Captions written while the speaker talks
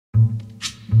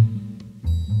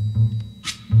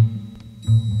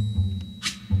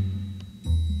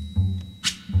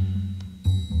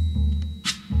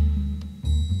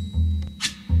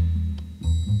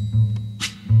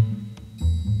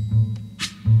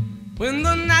When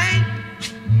the night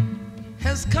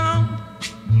has come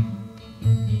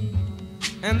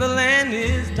and the land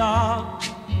is dark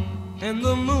and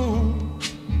the moon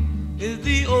is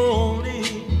the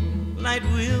only light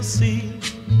we'll see.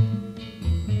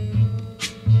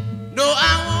 No,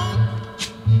 I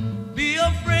won't be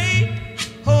afraid.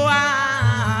 Oh,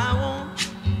 I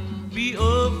won't be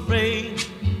afraid.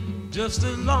 Just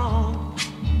as long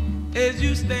as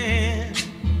you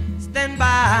stand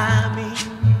by me.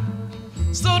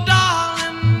 So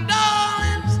darling,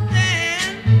 darling,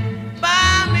 stand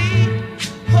by me.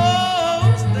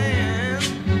 Oh, stand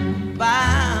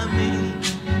by me.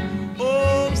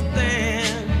 Oh,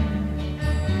 stand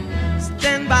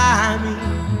by me.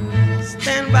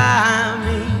 Stand by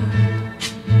me.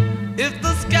 If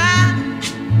the sky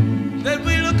that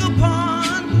we look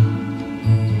upon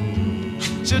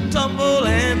should tumble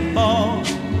and fall,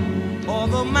 or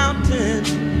the mountain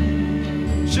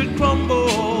should crumble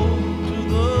to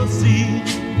the sea,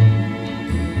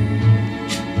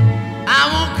 I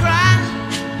won't cry,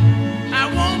 I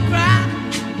won't cry,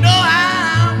 no,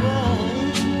 I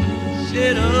won't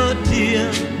shed a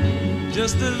tear.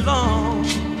 Just as long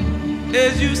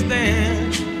as you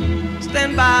stand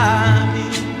by me.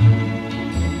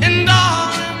 And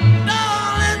darling,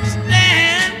 darling,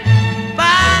 stand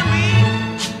by me.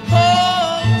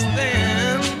 Oh,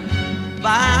 stand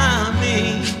by me.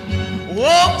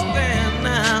 Oh, stand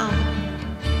now.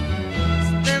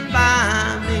 Stand by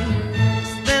me.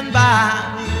 Stand by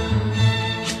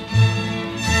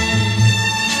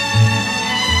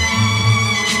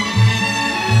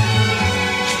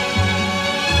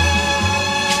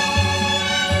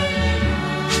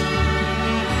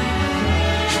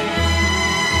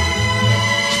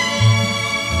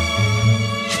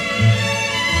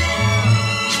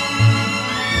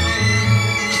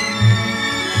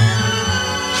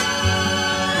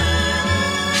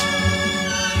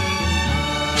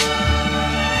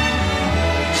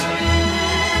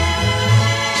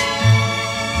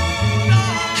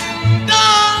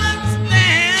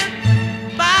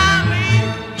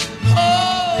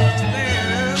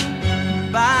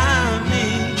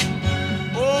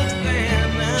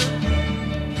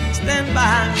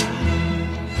me.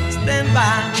 Stand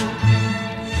by me.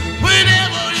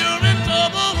 Whenever you're in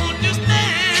trouble, won't you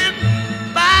stand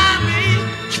by me?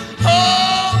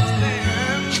 Oh,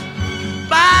 stand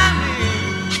by me.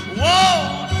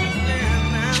 Won't you stand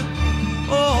now?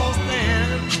 Oh,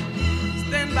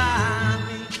 stand by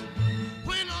me.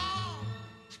 When all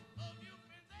of your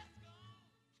friends have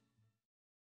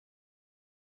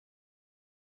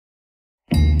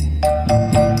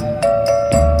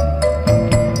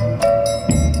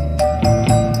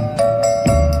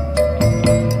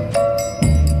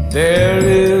There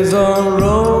is a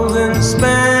rose in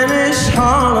Spanish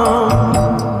Harlem,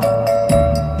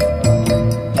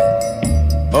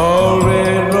 a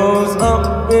red rose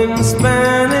up in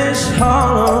Spanish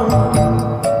Harlem.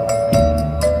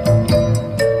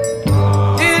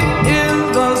 It is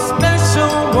the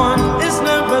special one, it's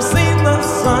never seen the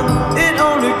sun. It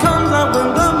only comes out when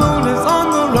the moon is on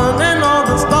the run and all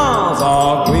the stars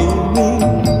are gleaming.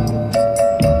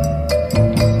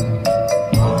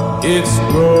 It's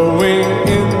growing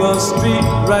in the street,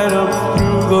 right up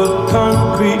through the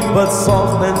concrete, but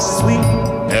soft and sweet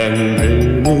and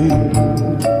rainy.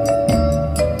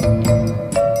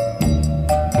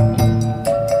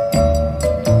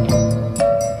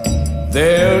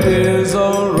 There is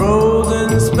a rose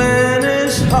in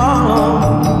Spanish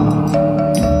Harlem,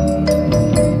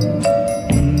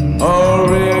 a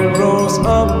red rose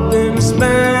up in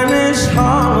Spanish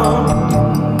Harlem.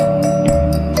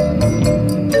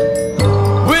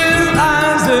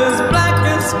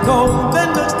 Then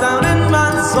looks down in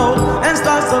my soul and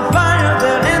starts a fire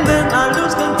there, and then I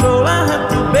lose control.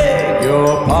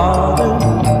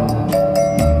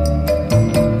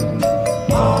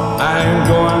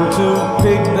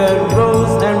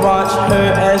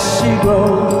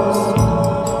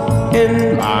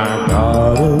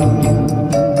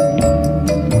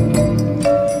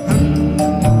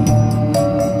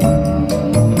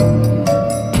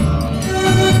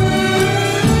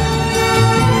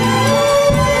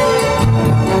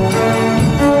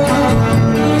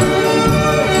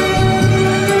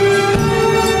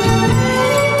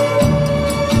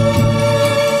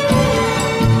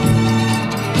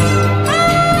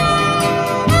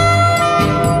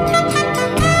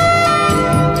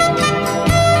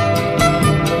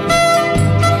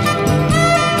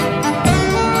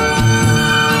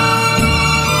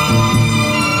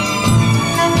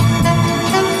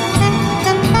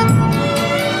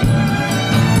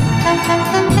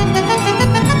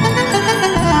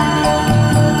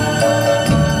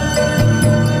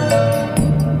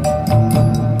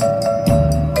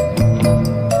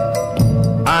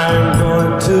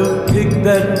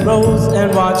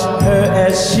 and watch her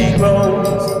as she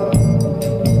grows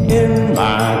in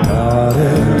my garden.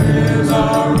 There is a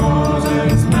rose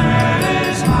in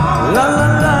Spanish Harlem. La la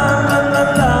la la la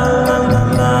la la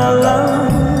la la.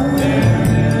 There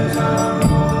is a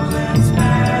rose in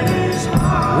Spanish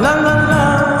Harlem. La la la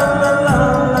la la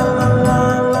la la la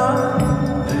la.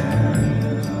 There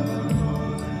is a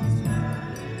rose in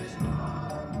Spanish Harlem.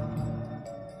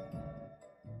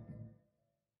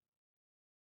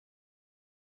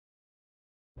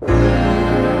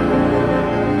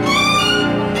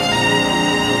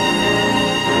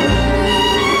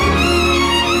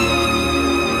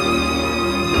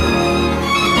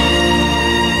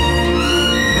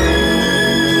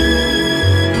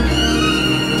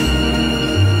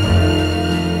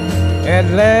 At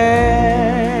last,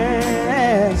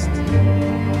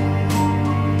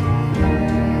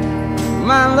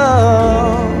 my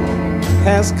love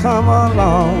has come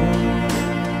along.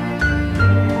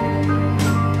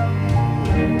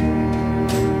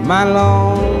 My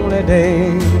lonely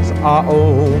days are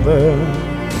over,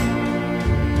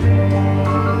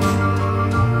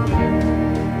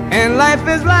 and life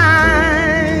is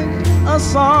like a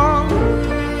song.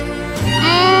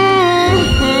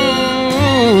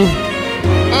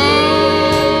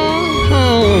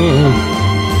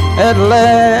 At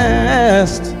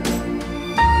last,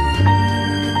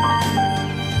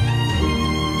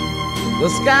 the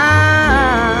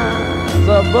skies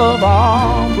above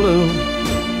are blue.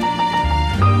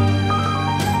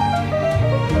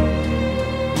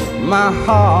 My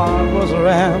heart was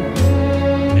wrapped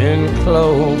in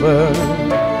clover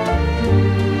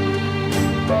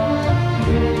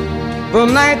the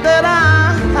night that I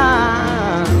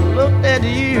looked at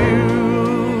you.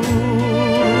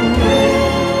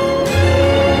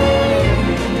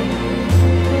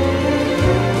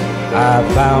 I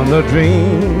found a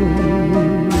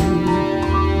dream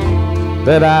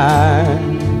that I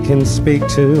can speak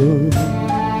to,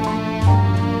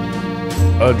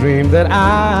 a dream that I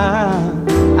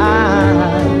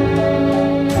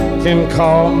can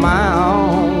call my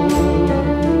own.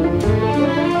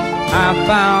 I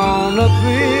found a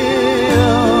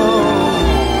thrill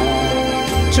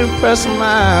to press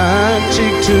my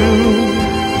cheek to,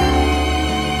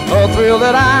 a thrill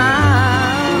that I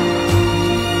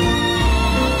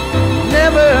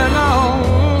never known.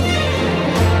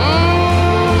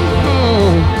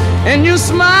 And you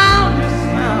smile, you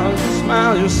smile, you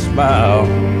smile, you smile.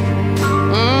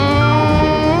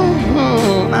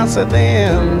 I said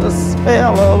then the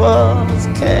spell of us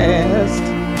cast.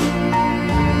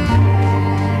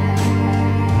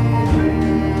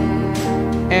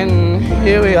 And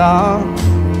here we are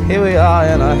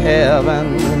in a heaven.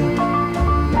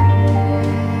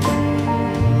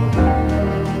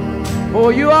 Oh,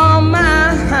 you are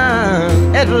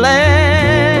mine at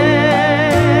last.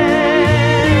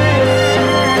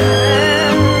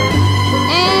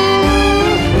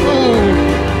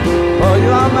 Oh,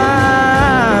 you are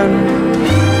mine,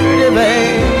 pretty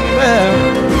baby.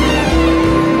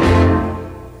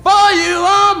 For you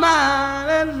are mine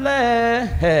at last.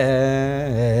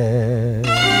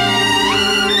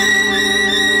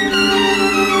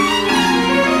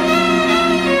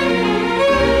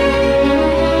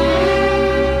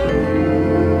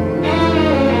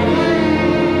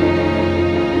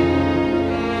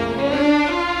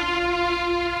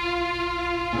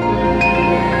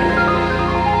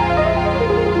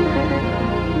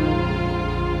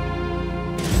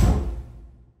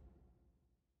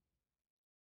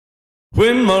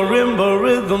 When marimba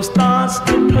rhythm starts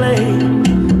to play,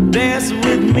 dance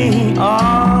with me,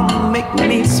 oh, make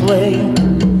me sway.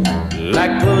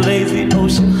 Like the lazy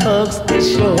ocean hugs the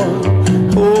shore,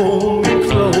 hold me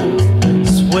close,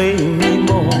 sway me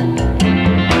more.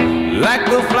 Like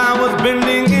the flowers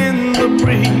bending in the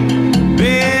breeze,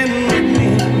 bend with me,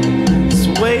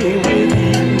 sway with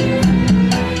you.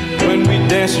 When we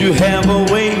dance you have a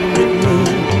way with me,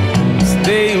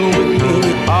 stay with me,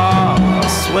 oh,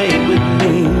 sway with me.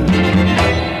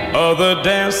 Other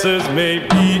dancers may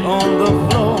be on the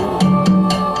floor,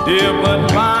 dear, but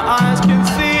my eyes can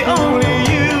see only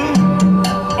you.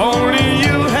 Only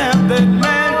you have that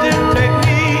magic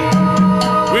technique.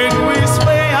 When we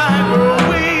sway, I grow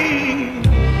weak.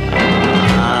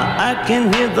 I can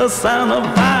hear the sound of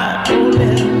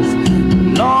violins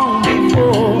long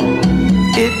before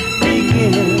it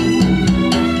begins.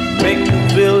 Make me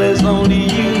feel as only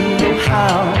you know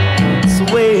how.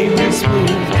 Sway me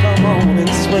smooth, come on and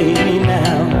sway me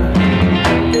now.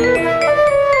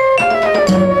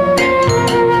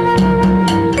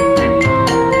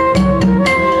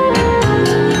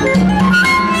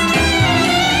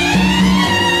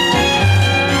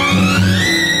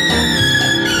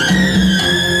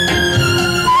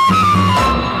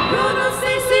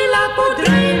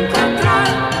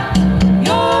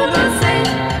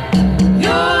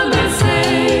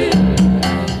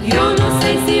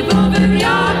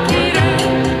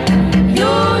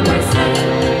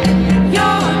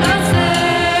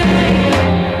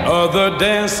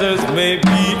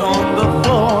 be on the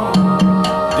floor,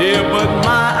 dear, but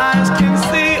my eyes can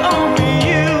see only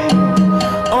you.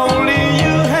 Only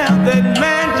you have that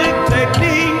magic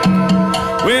technique.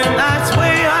 When I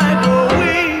sway, I go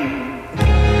weak.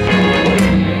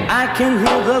 I can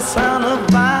hear the sound of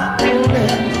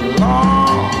violins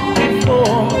long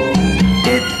before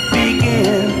it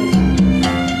begins.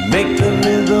 Make the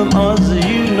rhythm as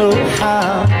you know how.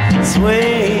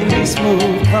 Sway me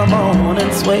smooth, come on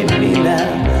and sway me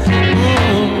now.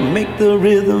 Make the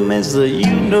rhythm as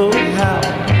you know how.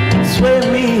 Sway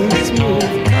me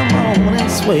smooth, come on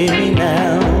and sway me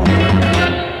now.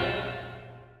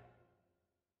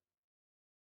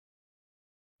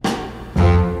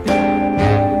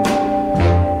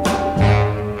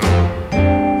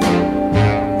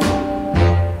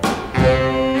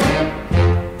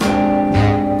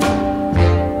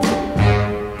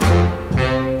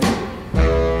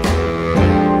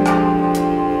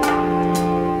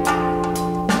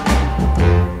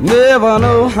 Never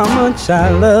know how much I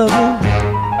love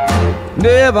you.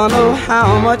 Never know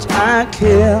how much I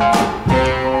care.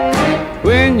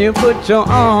 When you put your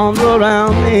arms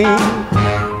around me,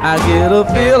 I get a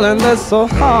feeling that's so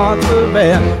hard to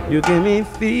bear. You give me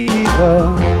fever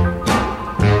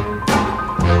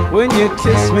when you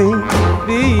kiss me,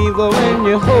 fever when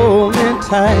you hold me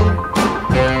tight,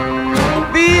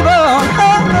 fever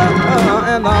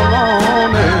in the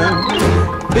morning,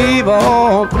 fever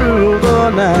all through the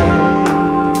night.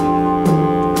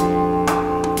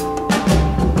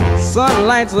 Sun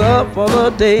lights up for the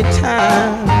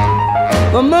daytime,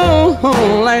 the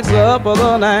moon lights up for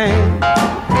the night,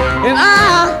 and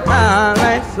I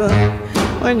lights up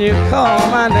when you call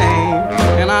my name.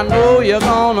 And I know you're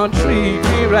gonna treat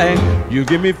me right. You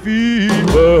give me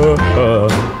fever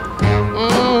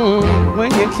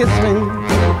when you kiss me,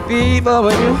 fever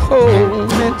when you hold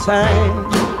me tight,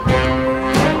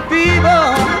 fever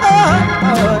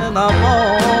in the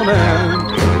morning,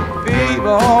 fever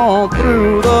all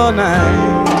through the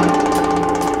night.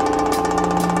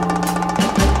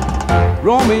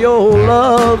 Romeo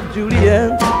loved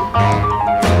Juliet,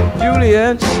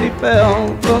 Juliet, she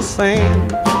felt the same.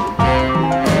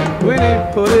 When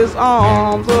he put his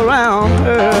arms around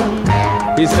her,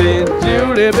 he said,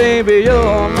 Julie, baby,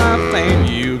 you're my thing.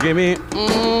 You give me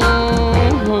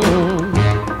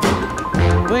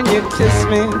when you kiss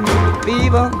me,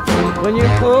 fever when you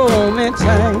hold me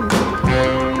tight,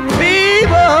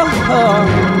 fever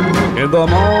in the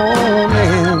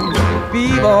morning,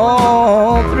 fever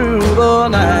all through the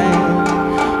night.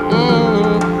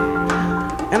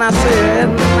 And I said,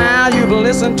 now you've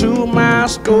listened to my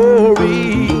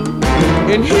story,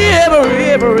 and hear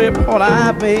every point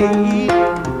I made.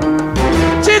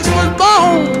 Chicks was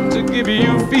born to give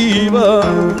you fever,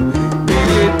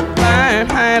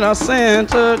 Fahrenheit or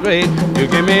centigrade. You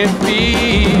give me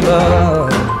fever.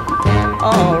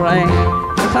 All right,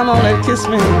 come on and kiss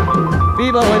me,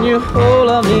 fever when you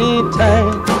hold me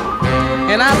tight.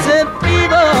 And I said,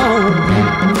 fever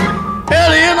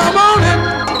early in the morning,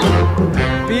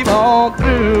 fever all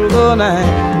through the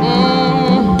night.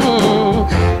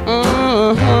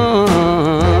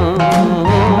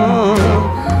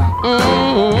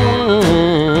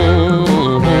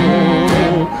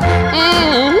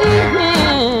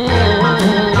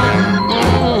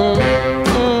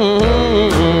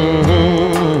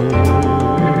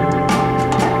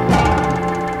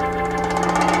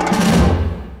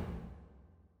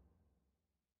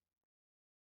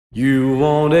 You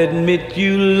won't admit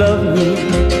you love me,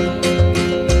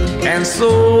 and so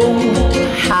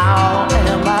how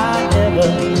am I ever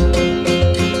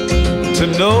to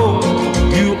know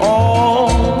you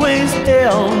always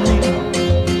tell me?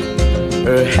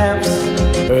 Perhaps,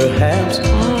 perhaps,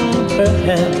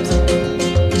 perhaps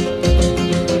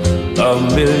a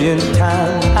million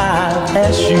times I've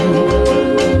asked you,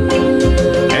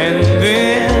 and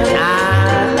then I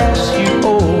ask you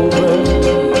over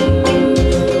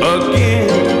again.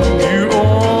 You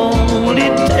only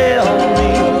tell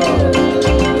me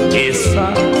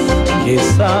quizás,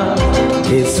 quizás,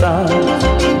 quizás.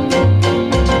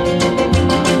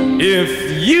 If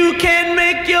you can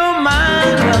make your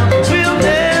mind up, we'll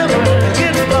never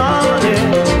get started,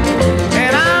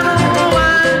 and I don't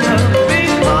mind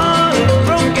being hearted,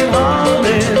 broken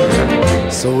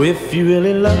hearted. So if you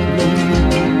really love me,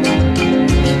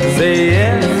 say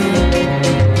yes,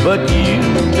 but you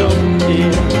don't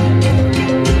care.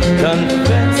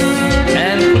 Confess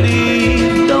and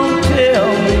please don't tell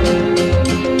me.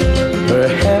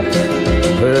 Perhaps,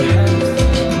 perhaps,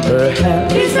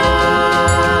 perhaps.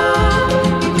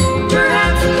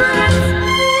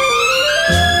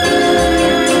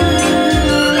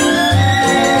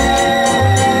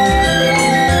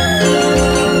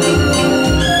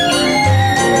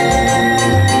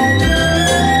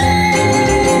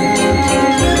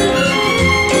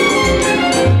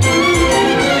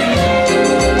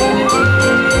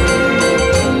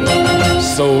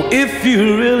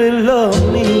 really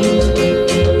love me?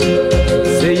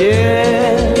 Say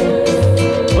yes,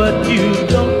 but you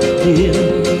don't, dear.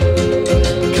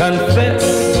 Confess,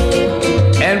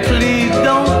 and please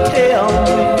don't tell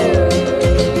me.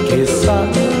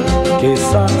 Quizas,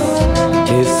 quizas,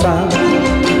 quizas.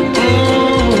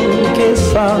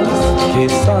 Quizas,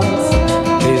 quizas,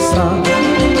 quizas.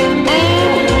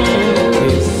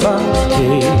 Quizas,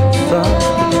 quizas.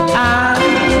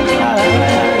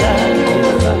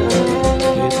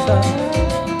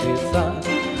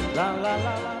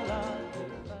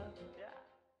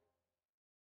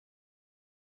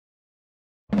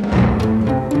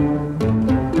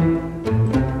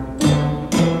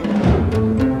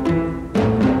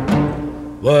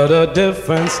 What a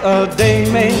difference a day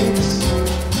makes.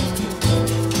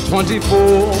 24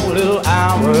 little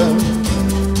hours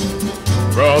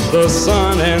brought the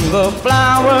sun and the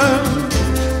flowers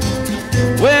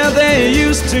where there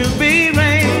used to be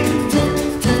rain.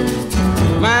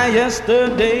 My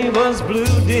yesterday was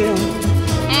blue, dear.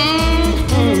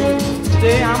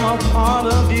 Today I'm a part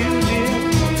of you, dear.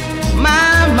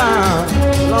 My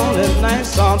lonely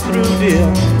nights are through,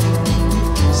 dear,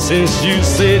 since you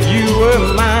said you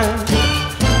were mine.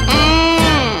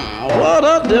 What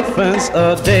a difference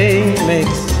a day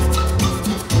makes.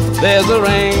 There's a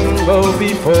rainbow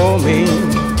before me.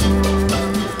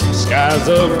 Skies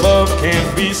above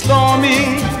can't be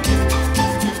stormy.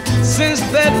 Since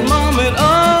that moment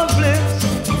of bliss,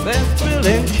 that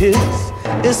thrilling kiss,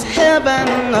 is heaven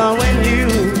when you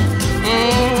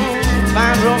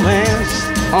find romance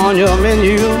on your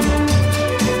menu.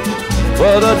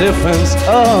 What a difference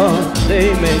a day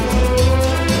makes,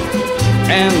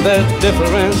 and that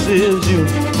difference is you.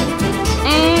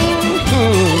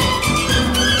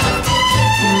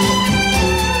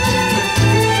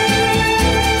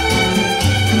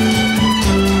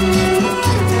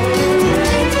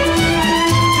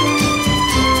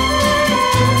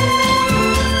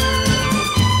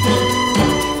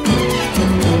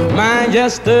 My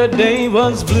yesterday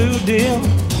was blue, dear.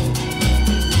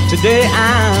 Today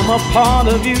I'm a part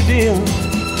of you, dear.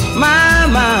 My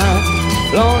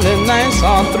lonely nights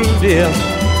are through, dear,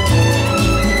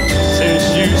 since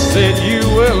you said you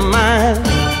were mine.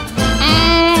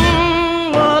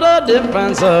 What a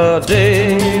difference a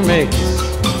day makes.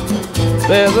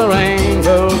 There's a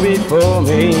rainbow before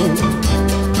me.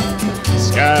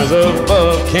 Skies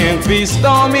above can't be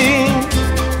stormy.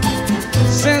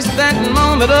 Since that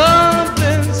moment of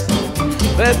bliss,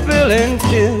 that thrilling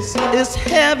kiss, is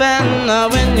heaven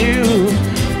when you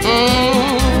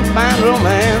find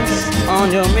romance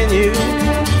on your menu.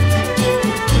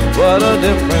 What a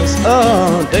difference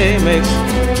a day makes,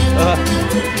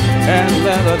 and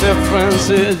that a difference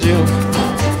is you.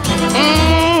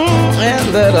 And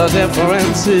that a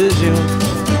difference is you,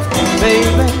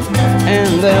 baby.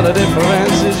 And that a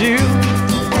difference is you.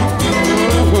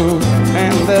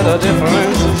 And that a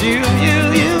difference is you,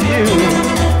 you.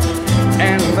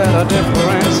 And that a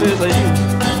difference is you.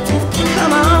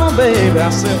 Come on, baby, I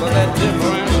said that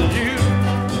difference is you.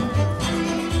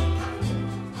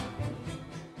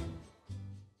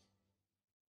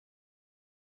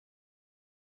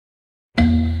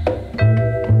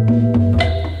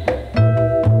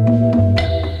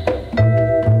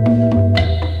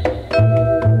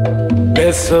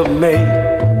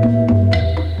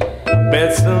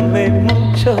 Besame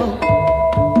mucho.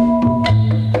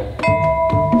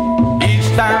 Each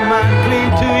time I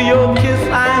cling to your kiss,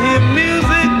 I hear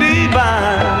music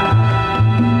divine.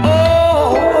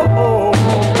 Oh,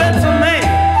 besame,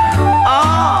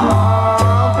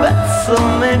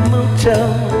 besame mucho.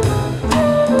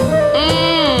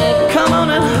 Come on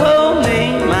and hold me,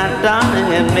 my darling,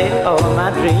 and make all my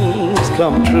dreams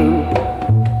come true.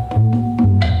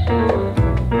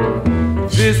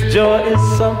 This joy is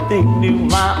something new,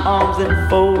 my arms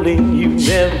enfolding you.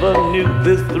 Never knew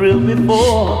this thrill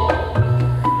before.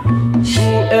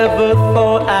 Whoever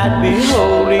thought I'd be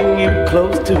holding you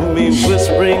close to me,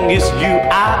 whispering it's you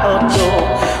I adore.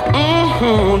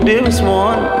 Dearest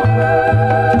one,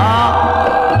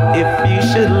 if you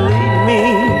should leave me,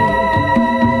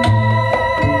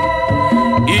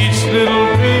 each little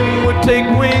dream would take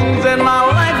wings and my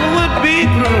life would be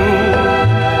through.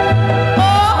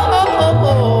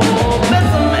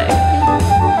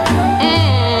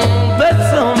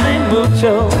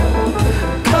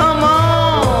 Come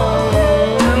on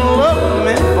and love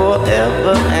me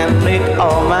forever and make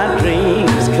all my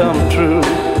dreams come true.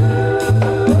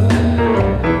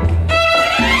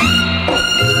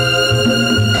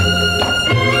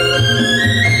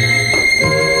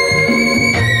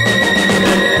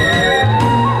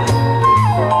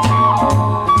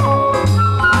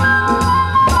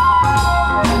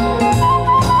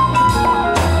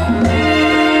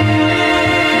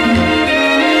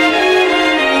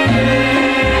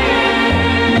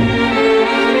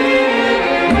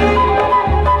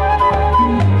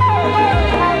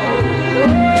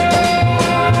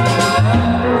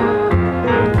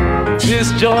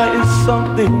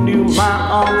 within you, my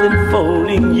arms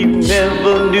enfolding you.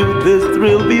 Never knew this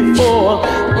thrill before.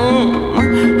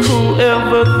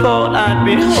 Whoever thought I'd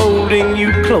be holding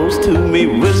you close to me,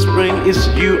 whispering it's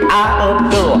you I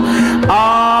adore.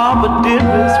 Ah, but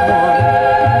dearest one,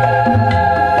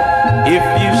 if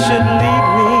you should leave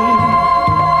me,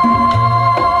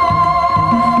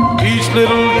 each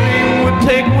little dream would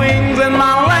take wings and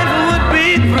my life would be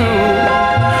through.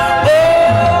 Oh,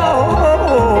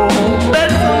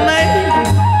 Besame,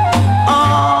 oh,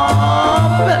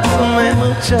 Besame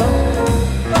Mucho.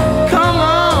 Come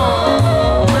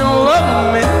on and love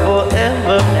me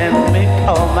forever and make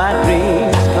all my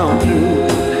dreams come true.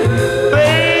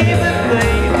 Baby,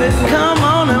 baby, come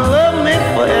on and love me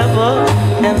forever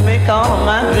and make all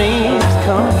my dreams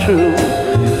come true.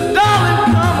 Darling,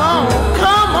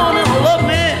 come on and love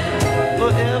me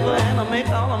forever and I'll make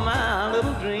all of my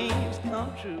little dreams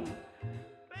come true.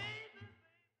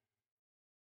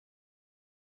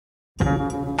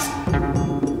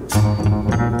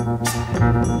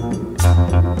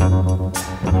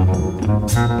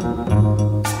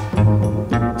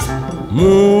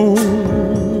 Moon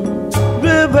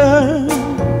River,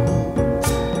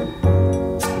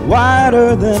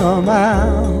 wider than a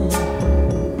mile,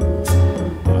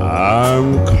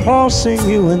 I'm crossing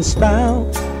you in style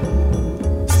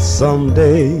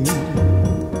someday.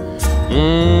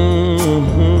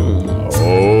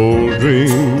 Oh,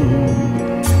 dream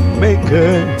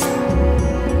maker,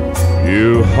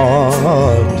 you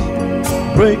heartbreaker,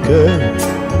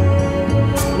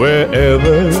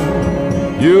 wherever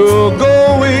you're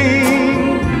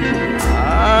going,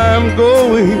 I'm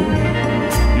going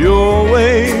your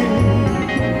way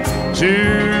to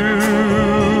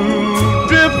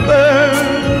Diff'rence,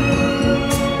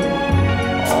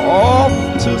 off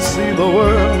to see the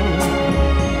world.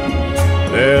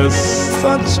 There's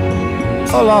such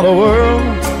a lot of world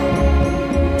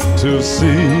to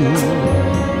see.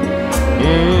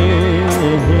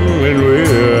 And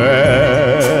we're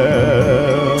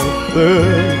after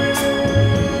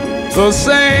the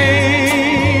same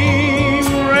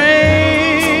rainbows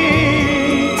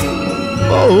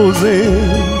in,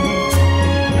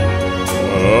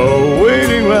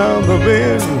 waiting round the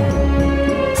bend,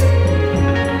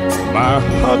 my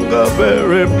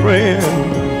huckleberry friend,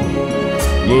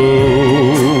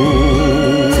 Moon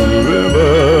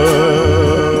River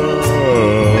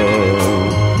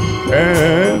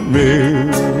and me.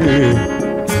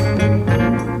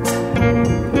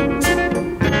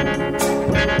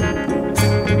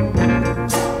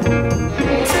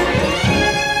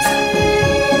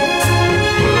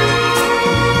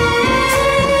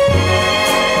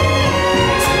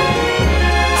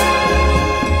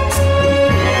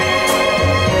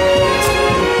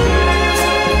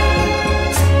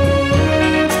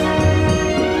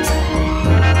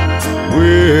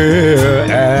 We're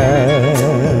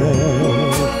after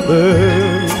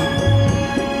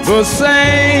the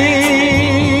same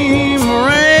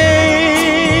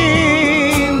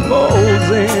rainbows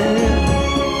in,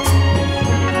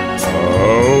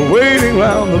 waiting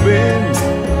round the bend,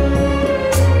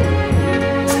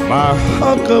 my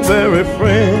huckleberry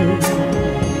friend,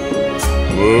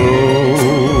 Moon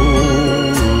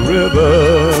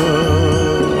River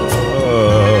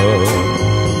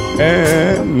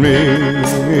and me.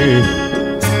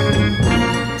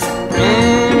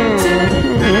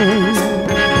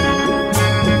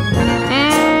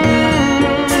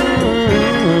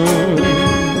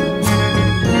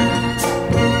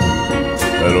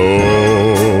 Hello,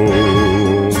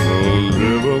 Moon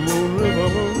River, Moon River,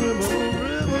 Moon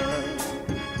River, Moon River.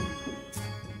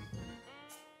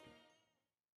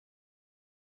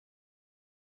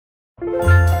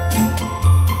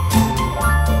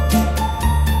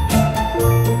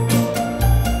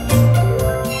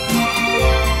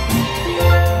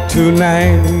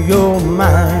 Tonight you're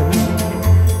mine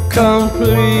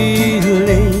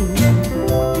completely.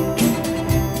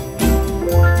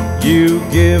 You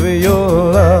give your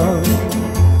love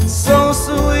so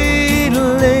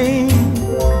sweetly.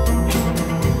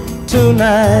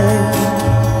 Tonight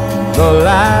the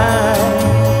light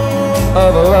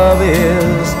of love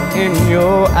is in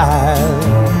your eyes.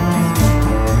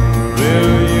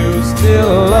 Will you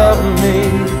still love me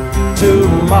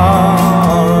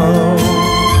tomorrow?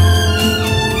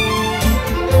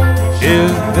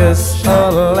 Is this a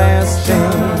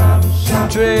lasting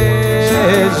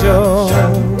treasure,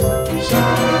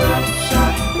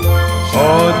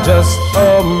 or just a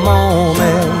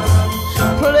moment's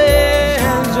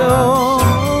pleasure?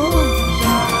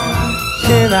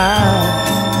 Can I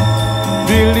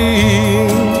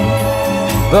believe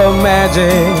the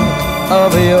magic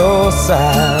of your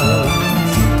sight?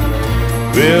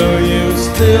 Will you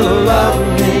still love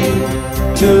me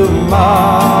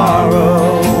tomorrow?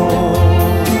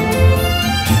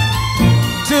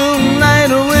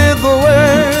 Tonight with the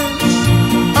words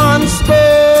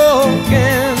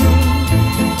unspoken,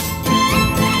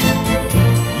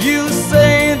 you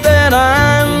say that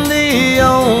I'm the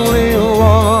only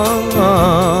one.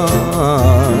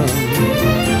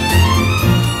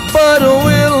 But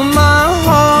will my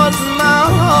heart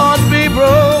be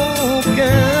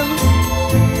broken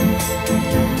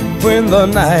when the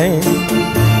night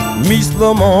meets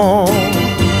the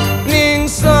morning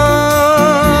sun?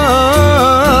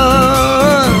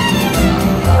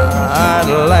 I'd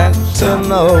like to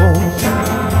know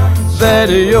that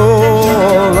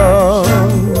your love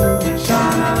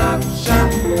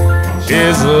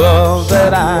is love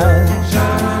that I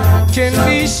can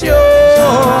be sure.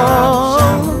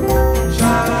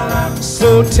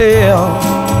 So tell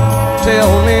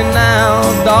me now,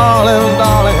 darling,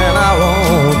 darling, and I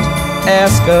won't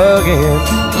ask again.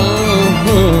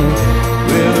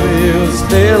 Will you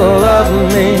still love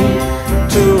me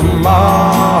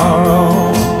tomorrow?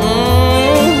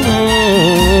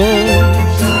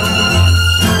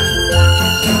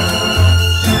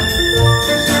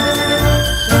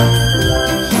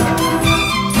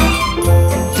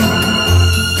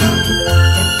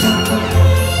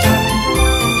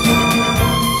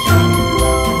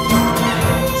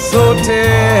 So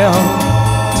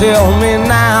tell me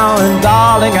now, and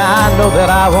darling, I know that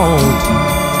I won't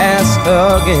ask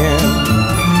again.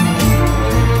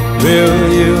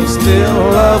 Will you still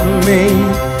love me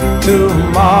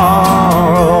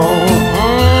tomorrow?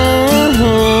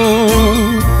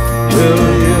 Will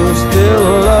you still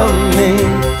love me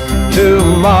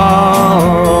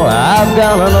tomorrow? I've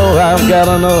gotta know, I've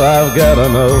gotta know, I've gotta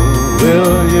know.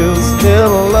 Will you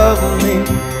still love me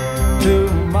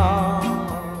tomorrow?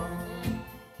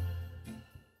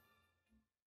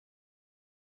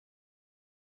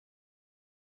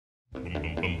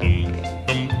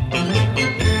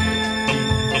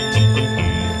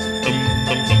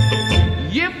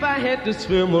 If I had to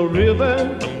swim a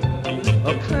river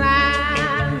or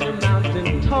climb a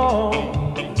mountain tall,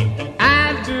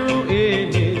 I'd do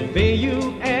anything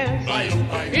you ask,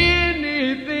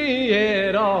 anything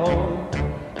at all.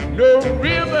 No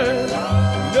river,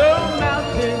 no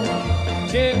mountain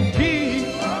can keep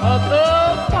us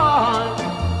apart.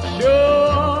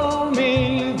 Show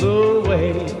me the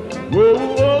way. Whoa,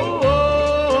 whoa, whoa,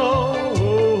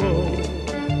 whoa.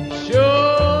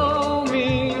 Show me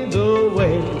the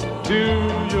way to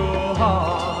your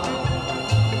heart.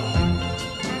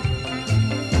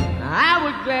 I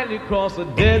would gladly cross a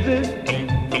desert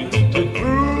to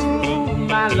prove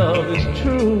my love is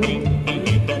true.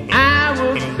 I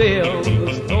would sail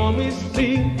the stormy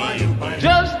sea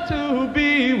just to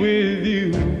be with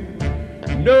you.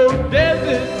 No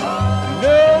desert,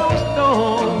 no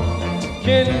storm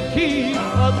can keep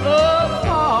us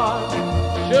apart.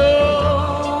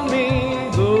 Show me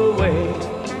the way.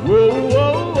 Whoa,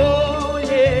 whoa, whoa,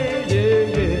 yeah, yeah,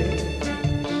 yeah.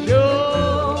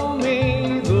 Show me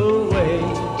the way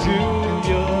to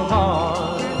your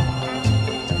heart.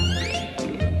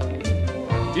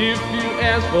 If you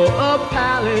ask for a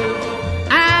palace,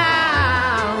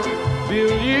 I'll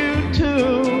build you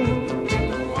two.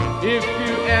 If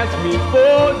you ask me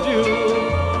for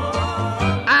jewels,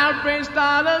 I'll bring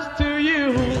stardust to you,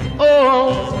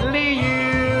 only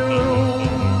you.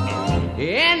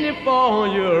 And if all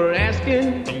you're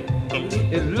asking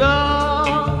is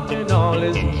love and all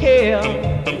is care,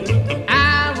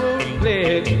 I will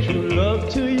pledge true love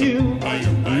to you,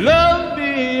 love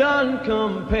beyond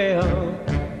compare.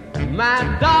 My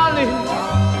darling,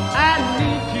 I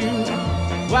need you.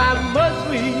 Why must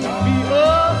we be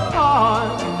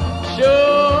apart?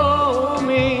 Show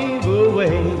me the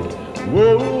way.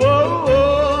 Whoa, whoa,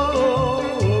 whoa,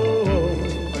 whoa.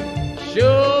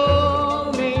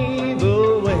 Show me the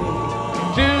way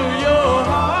to your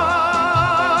heart.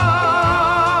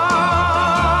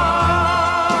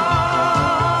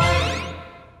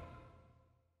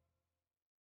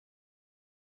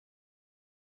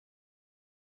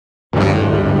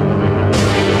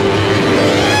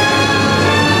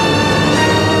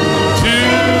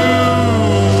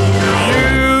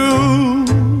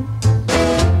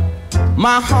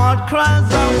 My heart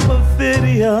cries out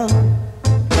Perfidia,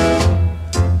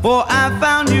 for I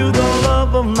found you the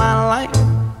love of my life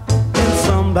in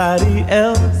somebody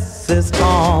else's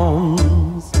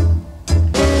arms.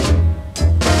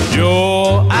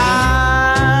 Your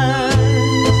eyes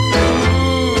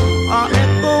are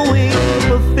echoing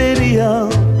Perfidia,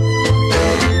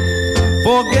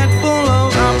 forgetful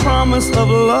of our promise. promise of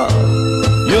love,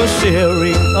 you're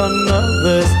sharing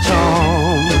another's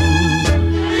charm.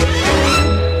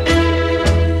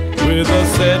 With a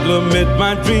sad lament,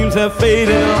 my dreams have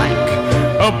faded like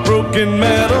a broken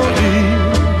melody.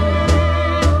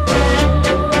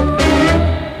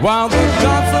 While the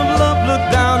gods of love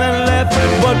look down and laugh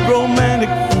at what romantic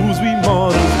fools we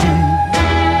mortals do.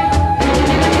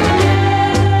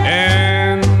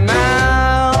 And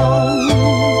now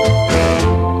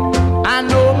I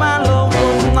know my love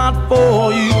was not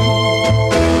for you,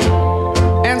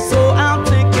 and so I'll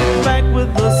take it back with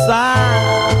a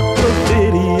sigh,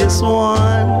 perfidious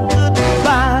one.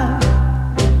 Goodbye.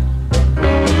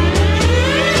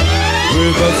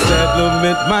 With a sad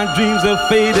lament, my dreams have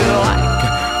faded like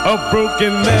a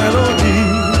broken melody.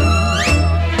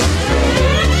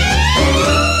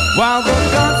 While the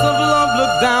gods of love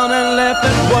look down and laugh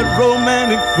at what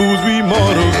romantic fools we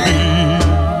mortals be.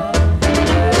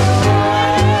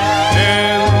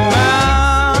 And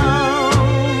now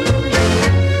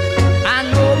I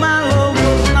know my love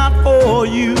was not for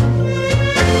you,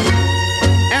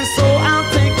 and so I'll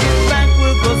take it back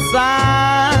with a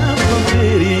sigh,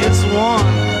 perfidious one.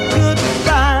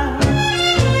 Goodbye.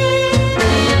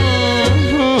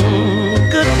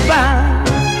 Goodbye,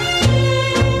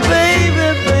 baby,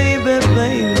 baby,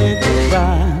 baby,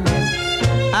 goodbye.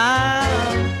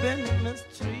 I've been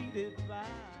mistreated by.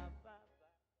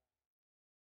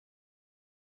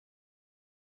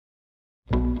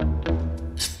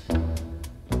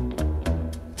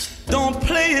 Don't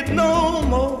play it no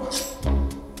more.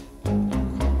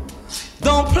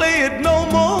 Don't play it no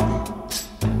more.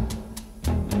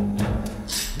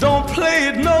 Don't play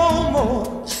it no more.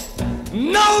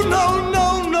 No, no, no,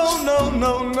 no, no,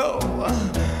 no, no.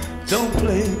 Don't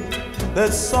play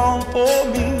that song for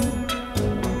me.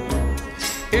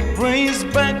 It brings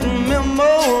back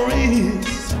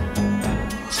memories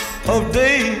of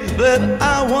days that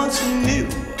I once knew,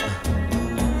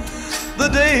 the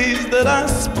days that I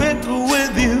spent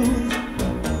with you.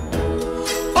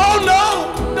 Oh no,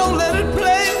 don't let it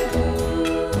play.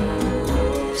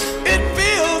 It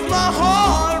fills my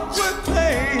heart with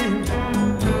pain.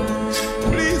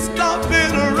 Stop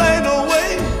it right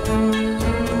away.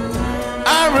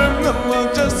 I remember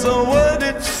just a word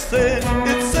it said.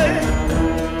 It said,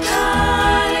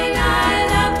 darling, I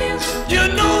love you. You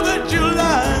know that you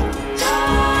lied.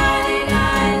 Darling, I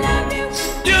love you.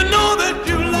 You know that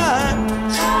you lied.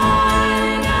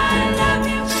 Darling, I love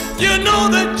you. You know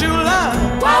that you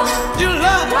lied. Wow. You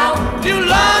lied. Wow. You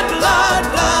lied, lied,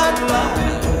 lied,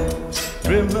 lied.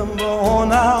 Remember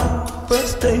on our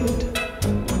first date,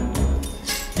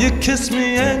 you kissed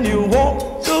me and you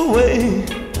walked away.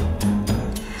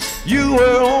 You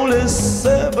were only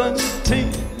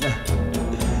 17.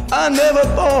 I never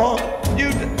thought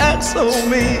you'd act so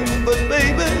mean, but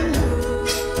baby,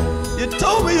 you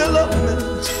told me you loved me.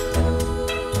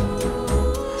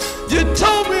 You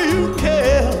told me you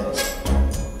cared.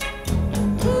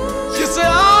 You said,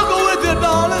 I'll go with you,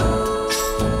 darling,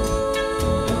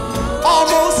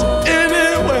 almost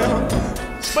anywhere.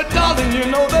 But darling, you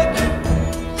know that.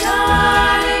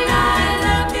 Darling, I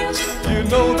love you. You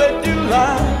know that you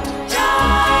lied.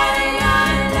 Darling, I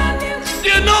love you.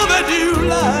 You know that you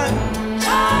lied.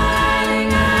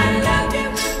 Darling, I love you.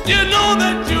 You know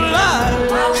that you lied.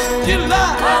 You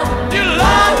lied. You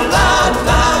lied, lied,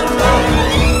 lied, lied.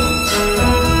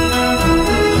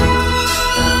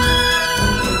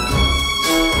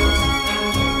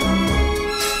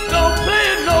 Don't play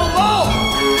it no more.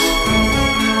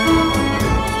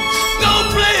 Don't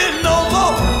play it no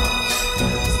more.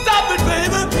 Stop it,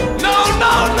 baby. No,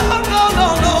 no, no, no, no,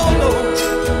 no, no.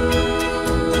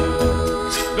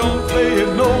 Don't play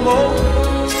it no more.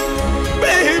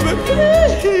 Baby,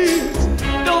 please.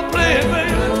 Don't play it,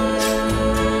 baby.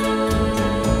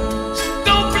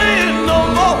 Don't play it no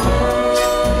more.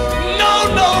 No,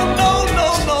 no, no, no,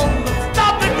 no.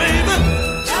 Stop it, baby.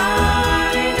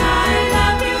 Darling, I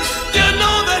love you. You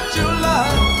know that you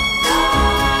lied.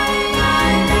 Darling,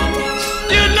 I love you.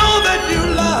 You know that you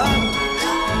lied.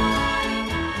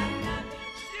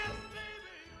 Yes,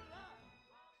 baby, you lied.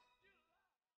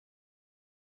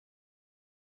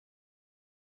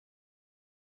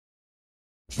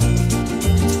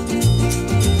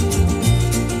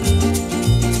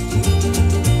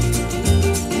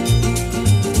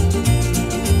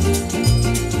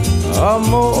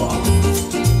 Amor,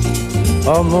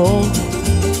 amor,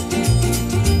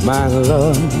 my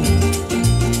love.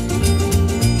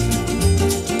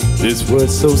 This word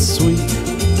so sweet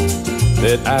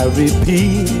that I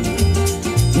repeat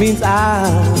means I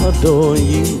adore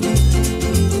you.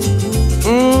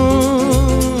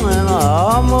 And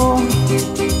amor,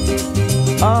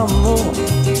 Amor,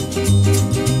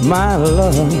 my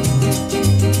love,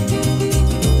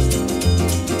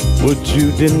 would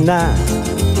you deny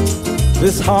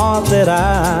this heart that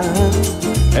I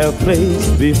have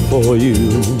placed before you?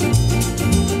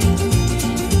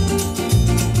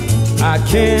 I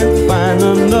can't find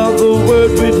another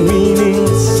word with meaning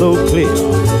so clear.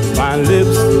 My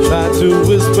lips try to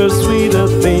whisper sweeter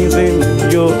things in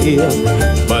your ear,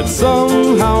 but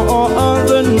somehow or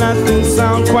other nothing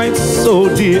sounds quite so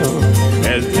dear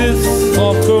as this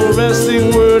soft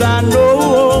caressing word I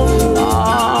know.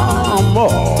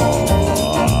 Amor,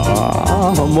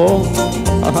 amor,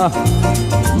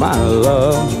 my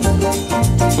love.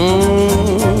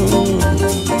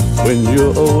 When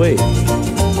you're away,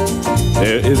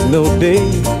 there is no day,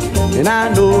 and I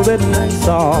know that nights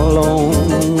are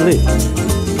lonely.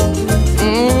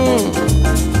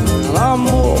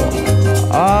 Amor,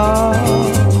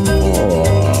 amor,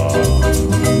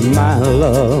 my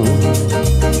love,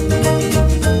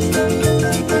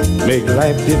 make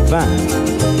life divine.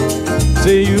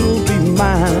 Say you'll be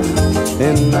mine,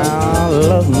 and now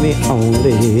love me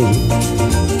only.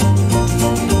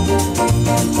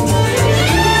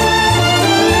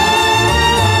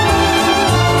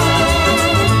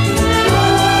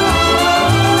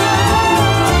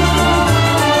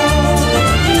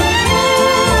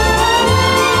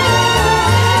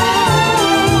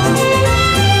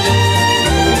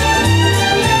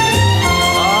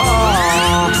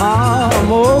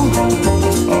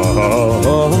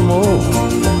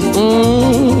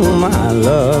 My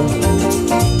love,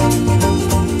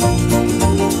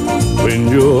 when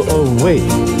you're away,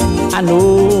 I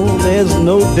know there's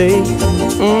no day,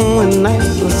 and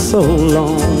nights are so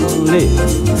lonely.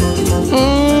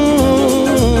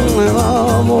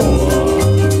 Amor,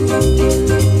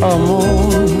 amor,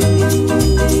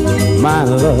 my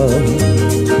love,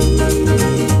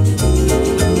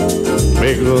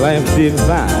 make life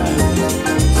divine.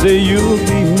 Say you'll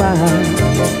be mine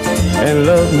and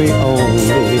love me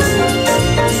only.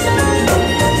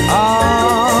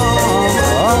 Amor,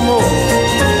 amor,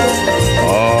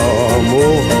 amor,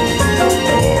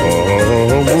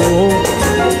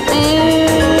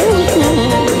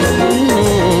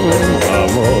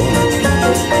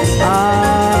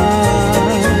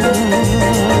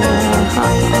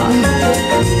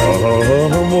 amor,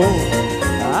 amor.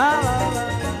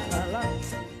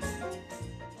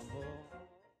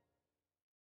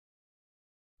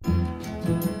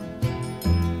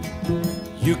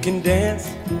 You can dance,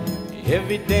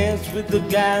 every dance with the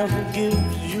guy who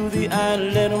gives you the eye,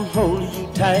 let him hold you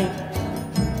tight.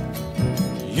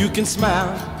 You can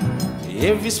smile,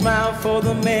 every smile for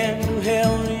the man who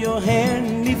held your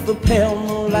hand neath the pale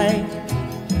moonlight.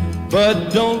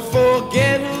 But don't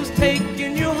forget who's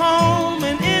taking you home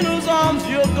and in whose arms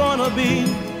you're gonna be.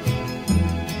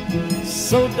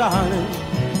 So darling,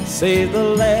 say the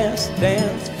last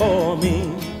dance for me.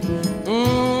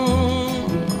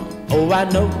 Oh, I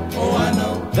know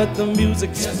that the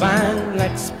music's fine,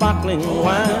 like sparkling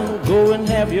wine. Go and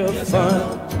have your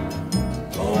fun,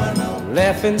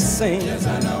 laugh and sing.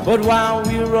 But while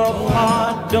we're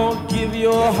apart, don't give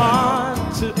your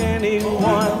heart to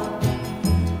anyone.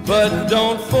 But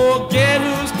don't forget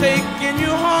who's taking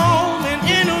you home and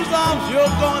in whose arms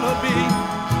you're gonna be.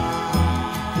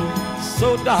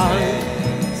 So darling,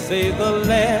 say the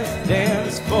last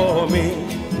dance for me.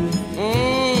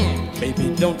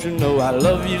 Baby, don't you know I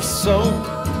love you so?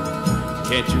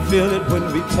 Can't you feel it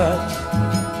when we touch?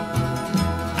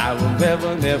 I will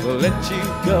never, never let you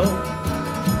go.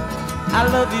 I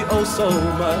love you oh so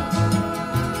much.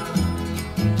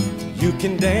 You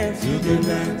can dance,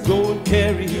 go and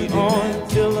carry on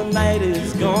till the night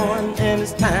is gone and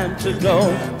it's time to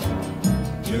go.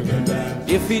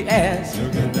 If he asks,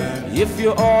 if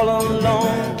you're all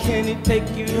alone, can he take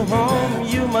you home?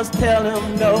 You must tell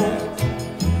him no.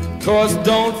 'Cause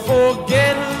don't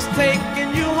forget who's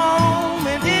taking you home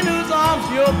and in whose arms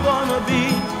you're gonna be.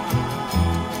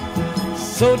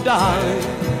 So darling,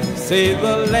 say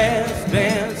the last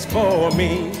dance for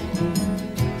me.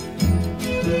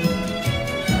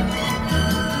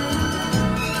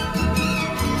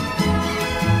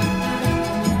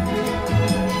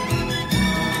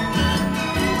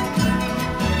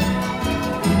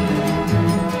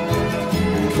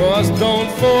 Cause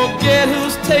don't forget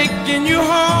who's taking you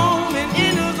home and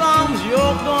in whose arms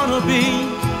you're gonna be.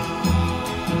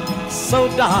 So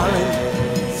darling,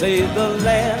 say the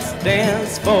last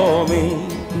dance for me.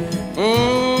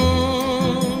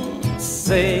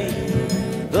 Say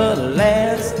the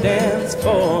last dance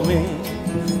for me.